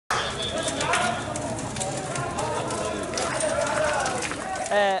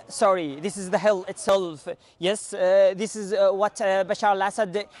Sorry, this is the hell itself. Yes, this is what Bashar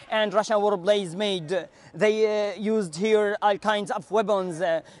al-Assad and Russian warplanes made. They used here all kinds of weapons.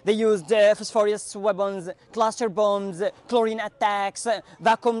 They used phosphorus weapons, cluster bombs, chlorine attacks,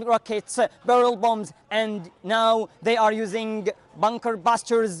 vacuum rockets, barrel bombs, and now they are using bunker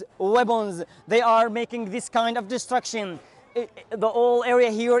busters weapons. They are making this kind of destruction. The whole area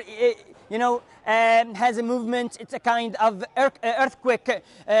here, has a movement. It's a kind of earthquake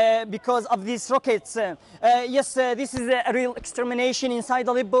because of these rockets. Yes, this is a real extermination inside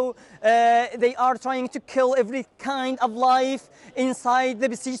Aleppo. They are trying to kill every kind of life inside the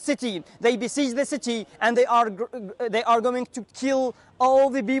besieged city. They besiege the city and they are going to kill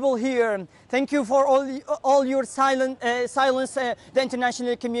all the people here. Thank you for all your silence, the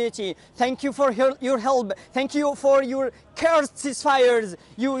international community. Thank you for your help. Thank you for your cursed ceasefires.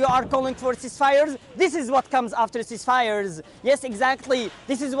 You are calling for ceasefires. This is what comes after ceasefires. Yes, exactly.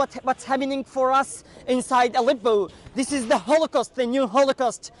 This is what's happening for us inside Aleppo. This is the Holocaust, the new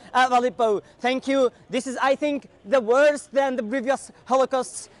Holocaust of Aleppo. Thank you. This is, I think, the worse than the previous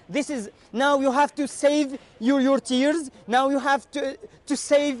Holocausts. This is, now you have to save your tears. Now you have to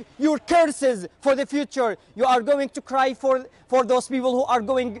save your curses for the future. You are going to cry for those people who are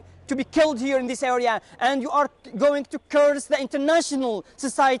going to be killed here in this area, and you are going to curse the international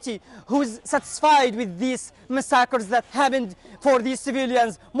society who is satisfied with these massacres that happened for these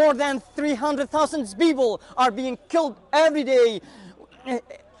civilians. More than 300,000 people are being killed every day.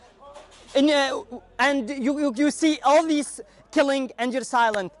 And you see all these killing and you're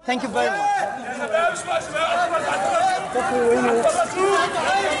silent. Thank you very much.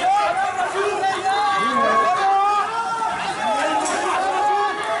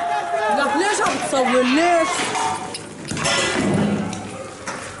 ليش عم تصور ليش؟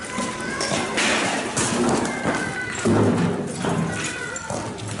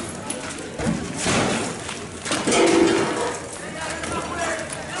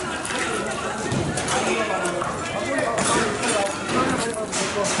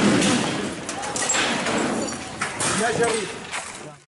 يا شريف